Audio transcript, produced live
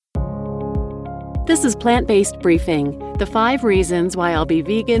This is Plant-Based Briefing, The 5 Reasons Why I'll Be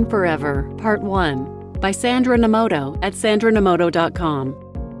Vegan Forever, Part 1, by Sandra Nomoto at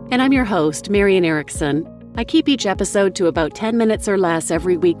sandranomoto.com. And I'm your host, Marian Erickson. I keep each episode to about 10 minutes or less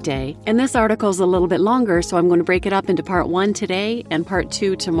every weekday, and this article's a little bit longer, so I'm going to break it up into Part 1 today and Part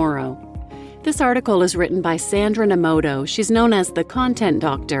 2 tomorrow. This article is written by Sandra Nomoto. She's known as the Content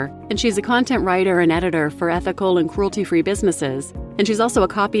Doctor, and she's a content writer and editor for ethical and cruelty-free businesses. And she's also a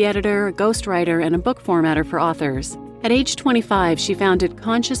copy editor, a ghostwriter, and a book formatter for authors. At age 25, she founded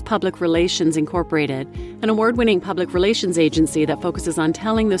Conscious Public Relations Incorporated, an award-winning public relations agency that focuses on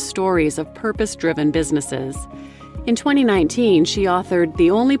telling the stories of purpose-driven businesses. In 2019, she authored The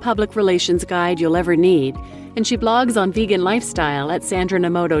Only Public Relations Guide You'll Ever Need, and she blogs on vegan lifestyle at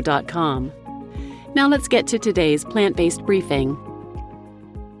sandranomoto.com. Now let's get to today's plant-based briefing.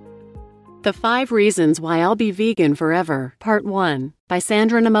 The 5 Reasons Why I'll Be Vegan Forever, Part 1, by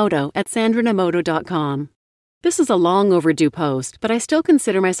Sandra Nomoto at sandranomoto.com. This is a long overdue post, but I still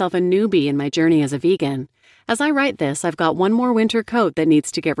consider myself a newbie in my journey as a vegan. As I write this, I've got one more winter coat that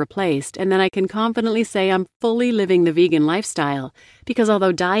needs to get replaced, and then I can confidently say I'm fully living the vegan lifestyle, because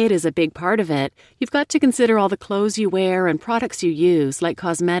although diet is a big part of it, you've got to consider all the clothes you wear and products you use, like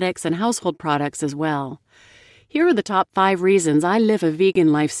cosmetics and household products as well. Here are the top 5 reasons I live a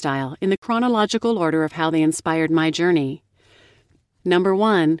vegan lifestyle in the chronological order of how they inspired my journey. Number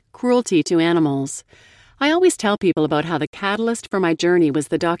 1, cruelty to animals. I always tell people about how the catalyst for my journey was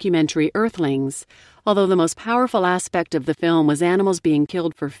the documentary Earthlings. Although the most powerful aspect of the film was animals being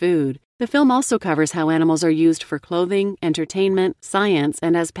killed for food, the film also covers how animals are used for clothing, entertainment, science,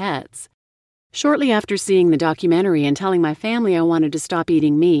 and as pets. Shortly after seeing the documentary and telling my family I wanted to stop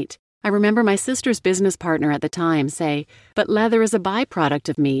eating meat, I remember my sister's business partner at the time say, "But leather is a byproduct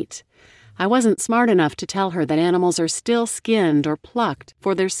of meat." I wasn't smart enough to tell her that animals are still skinned or plucked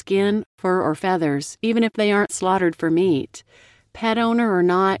for their skin, fur, or feathers, even if they aren't slaughtered for meat. Pet owner or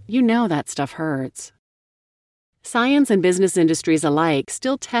not, you know that stuff hurts. Science and business industries alike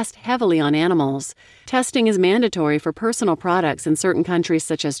still test heavily on animals. Testing is mandatory for personal products in certain countries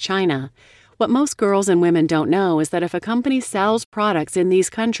such as China. What most girls and women don't know is that if a company sells products in these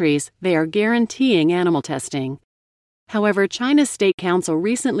countries, they are guaranteeing animal testing. However, China's State Council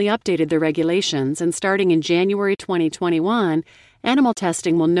recently updated their regulations, and starting in January 2021, animal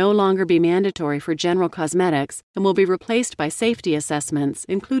testing will no longer be mandatory for general cosmetics and will be replaced by safety assessments,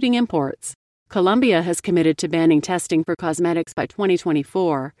 including imports. Colombia has committed to banning testing for cosmetics by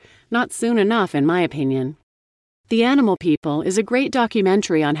 2024, not soon enough in my opinion. The Animal People is a great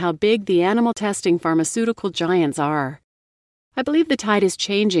documentary on how big the animal testing pharmaceutical giants are. I believe the tide is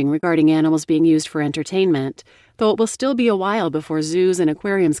changing regarding animals being used for entertainment, though it will still be a while before zoos and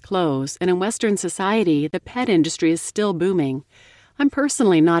aquariums close, and in Western society, the pet industry is still booming. I'm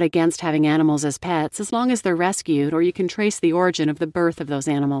personally not against having animals as pets as long as they're rescued or you can trace the origin of the birth of those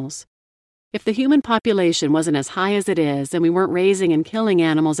animals. If the human population wasn't as high as it is and we weren't raising and killing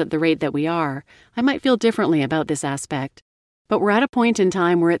animals at the rate that we are, I might feel differently about this aspect. But we're at a point in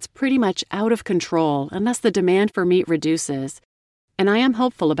time where it's pretty much out of control unless the demand for meat reduces. And I am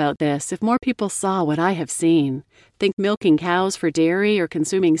hopeful about this if more people saw what I have seen. Think milking cows for dairy or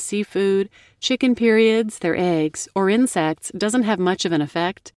consuming seafood, chicken periods, their eggs, or insects doesn't have much of an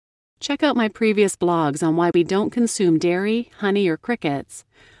effect. Check out my previous blogs on why we don't consume dairy, honey, or crickets.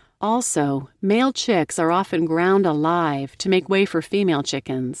 Also, male chicks are often ground alive to make way for female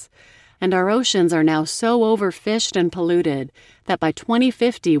chickens. And our oceans are now so overfished and polluted that by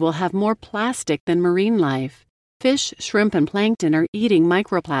 2050 we'll have more plastic than marine life. Fish, shrimp, and plankton are eating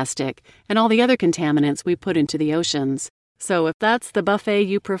microplastic and all the other contaminants we put into the oceans. So if that's the buffet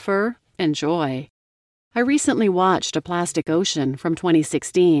you prefer, enjoy. I recently watched A Plastic Ocean from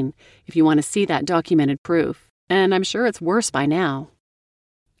 2016, if you want to see that documented proof, and I'm sure it's worse by now.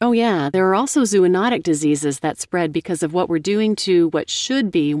 Oh yeah, there are also zoonotic diseases that spread because of what we're doing to what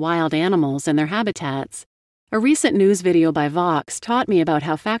should be wild animals and their habitats. A recent news video by Vox taught me about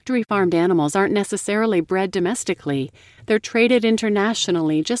how factory-farmed animals aren't necessarily bred domestically. They're traded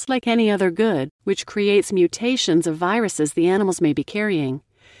internationally just like any other good, which creates mutations of viruses the animals may be carrying.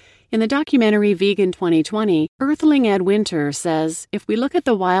 In the documentary Vegan 2020, Earthling Ed Winter says, if we look at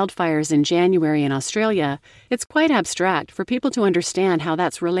the wildfires in January in Australia, it's quite abstract for people to understand how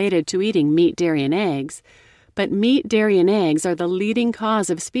that's related to eating meat, dairy, and eggs. But meat, dairy, and eggs are the leading cause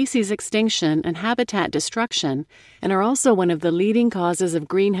of species extinction and habitat destruction, and are also one of the leading causes of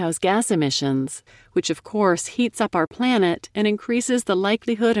greenhouse gas emissions, which of course heats up our planet and increases the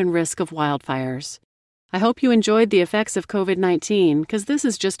likelihood and risk of wildfires. I hope you enjoyed the effects of COVID-19, because this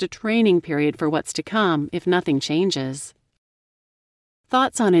is just a training period for what's to come if nothing changes.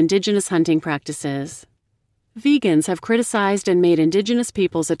 Thoughts on indigenous hunting practices. Vegans have criticized and made indigenous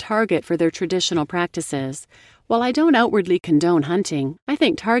peoples a target for their traditional practices. While I don't outwardly condone hunting, I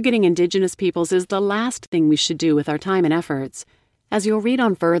think targeting indigenous peoples is the last thing we should do with our time and efforts. As you'll read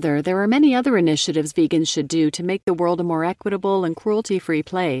on further, there are many other initiatives vegans should do to make the world a more equitable and cruelty-free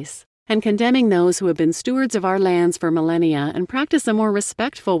place. And condemning those who have been stewards of our lands for millennia and practice a more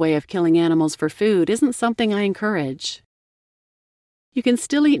respectful way of killing animals for food isn't something I encourage. You can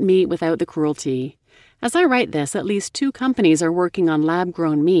still eat meat without the cruelty. As I write this, at least 2 companies are working on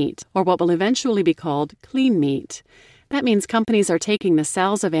lab-grown meat, or what will eventually be called clean meat. That means companies are taking the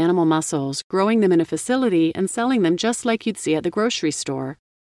cells of animal muscles, growing them in a facility, and selling them just like you'd see at the grocery store.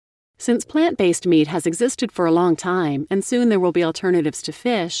 Since plant-based meat has existed for a long time, and soon there will be alternatives to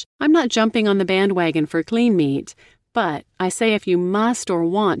fish, I'm not jumping on the bandwagon for clean meat. But I say if you must or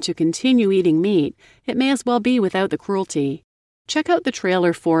want to continue eating meat, it may as well be without the cruelty. Check out the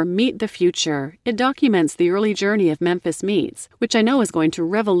trailer for Meat the Future. It documents the early journey of Memphis Meats, which I know is going to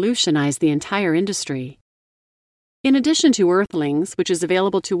revolutionize the entire industry. In addition to Earthlings, which is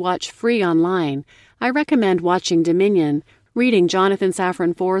available to watch free online, I recommend watching Dominion, reading Jonathan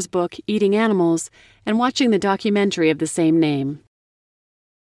Safran Foer's book Eating Animals, and watching the documentary of the same name.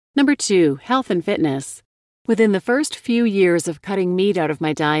 Number 2, health and fitness. Within the first few years of cutting meat out of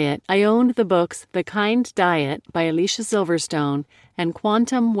my diet, I owned the books The Kind Diet by Alicia Silverstone and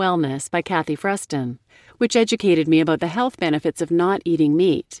Quantum Wellness by Kathy Freston, which educated me about the health benefits of not eating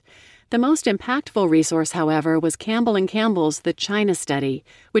meat. The most impactful resource, however, was Campbell and Campbell's The China Study,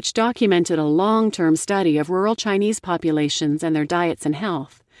 which documented a long-term study of rural Chinese populations and their diets and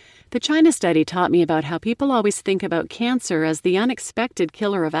health. The China Study taught me about how people always think about cancer as the unexpected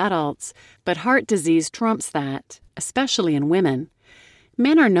killer of adults, but heart disease trumps that, especially in women.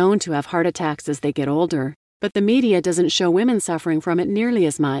 Men are known to have heart attacks as they get older, but the media doesn't show women suffering from it nearly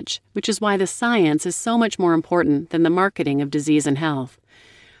as much, which is why the science is so much more important than the marketing of disease and health.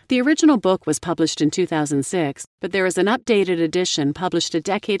 The original book was published in 2006, but there is an updated edition published a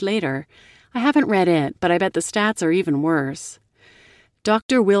decade later. I haven't read it, but I bet the stats are even worse.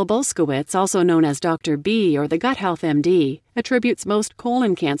 Dr. Will Bulskowitz, also known as Dr. B or the Gut Health MD, attributes most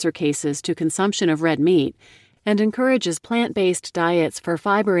colon cancer cases to consumption of red meat and encourages plant-based diets for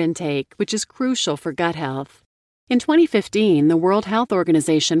fiber intake, which is crucial for gut health. In 2015, the World Health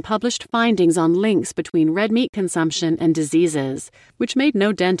Organization published findings on links between red meat consumption and diseases, which made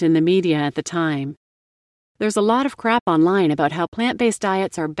no dent in the media at the time. There's a lot of crap online about how plant-based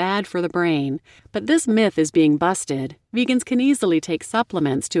diets are bad for the brain, but this myth is being busted. Vegans can easily take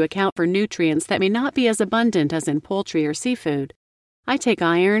supplements to account for nutrients that may not be as abundant as in poultry or seafood. I take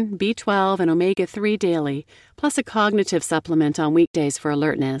iron, B12, and omega-3 daily, plus a cognitive supplement on weekdays for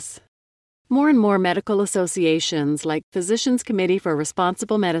alertness. More and more medical associations like Physicians Committee for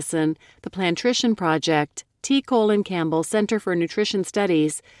Responsible Medicine, the Plantrition Project, T. Colin Campbell Center for Nutrition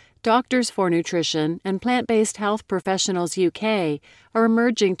Studies, Doctors for Nutrition, and Plant-Based Health Professionals UK are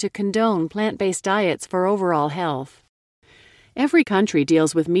emerging to condone plant-based diets for overall health. Every country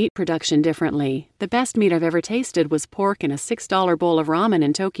deals with meat production differently. The best meat I've ever tasted was pork in a $6 bowl of ramen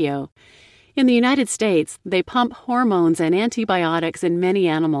in Tokyo. In the United States, they pump hormones and antibiotics in many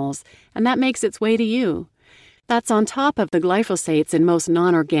animals, and that makes its way to you. That's on top of the glyphosates in most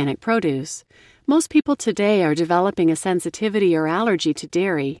non-organic produce. Most people today are developing a sensitivity or allergy to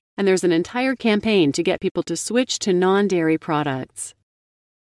dairy, and there's an entire campaign to get people to switch to non-dairy products.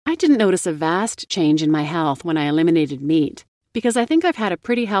 I didn't notice a vast change in my health when I eliminated meat, because I think I've had a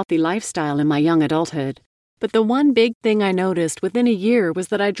pretty healthy lifestyle in my young adulthood. But the one big thing I noticed within a year was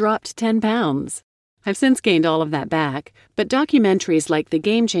that I dropped 10 pounds. I've since gained all of that back, but documentaries like The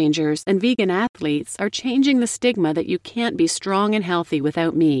Game Changers and Vegan Athletes are changing the stigma that you can't be strong and healthy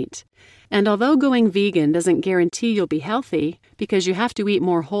without meat. And although going vegan doesn't guarantee you'll be healthy, because you have to eat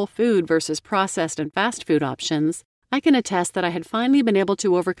more whole food versus processed and fast food options, I can attest that I had finally been able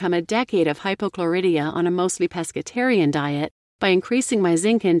to overcome a decade of hypochlorhydria on a mostly pescatarian diet by increasing my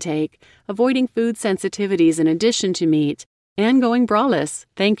zinc intake, avoiding food sensitivities in addition to meat, and going braless,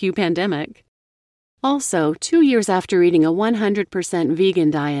 thank you pandemic. Also, 2 years after eating a 100%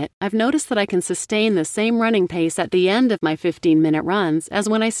 vegan diet, I've noticed that I can sustain the same running pace at the end of my 15-minute runs as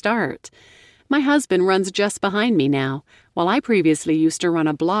when I start. My husband runs just behind me now, while I previously used to run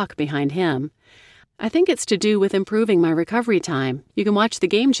a block behind him. I think it's to do with improving my recovery time. You can watch The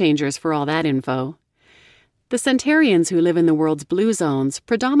Game Changers for all that info. The centenarians who live in the world's blue zones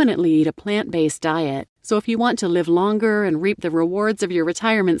predominantly eat a plant-based diet, so if you want to live longer and reap the rewards of your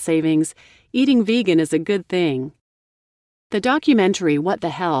retirement savings, eating vegan is a good thing. The documentary What the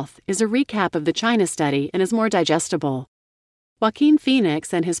Health is a recap of the China Study and is more digestible. Joaquin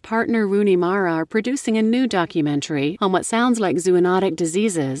Phoenix and his partner Rooney Mara are producing a new documentary on what sounds like zoonotic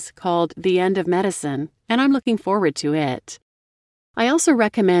diseases called The End of Medicine, and I'm looking forward to it. I also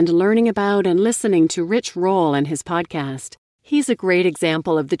recommend learning about and listening to Rich Roll and his podcast. He's a great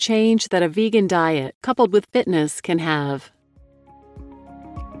example of the change that a vegan diet coupled with fitness can have.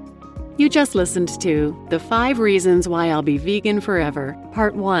 You just listened to The 5 Reasons Why I'll Be Vegan Forever,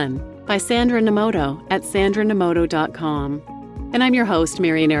 Part 1, by Sandra Nomoto at sandranomoto.com. And I'm your host,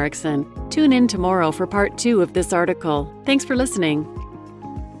 Marian Erickson. Tune in tomorrow for Part 2 of this article. Thanks for listening.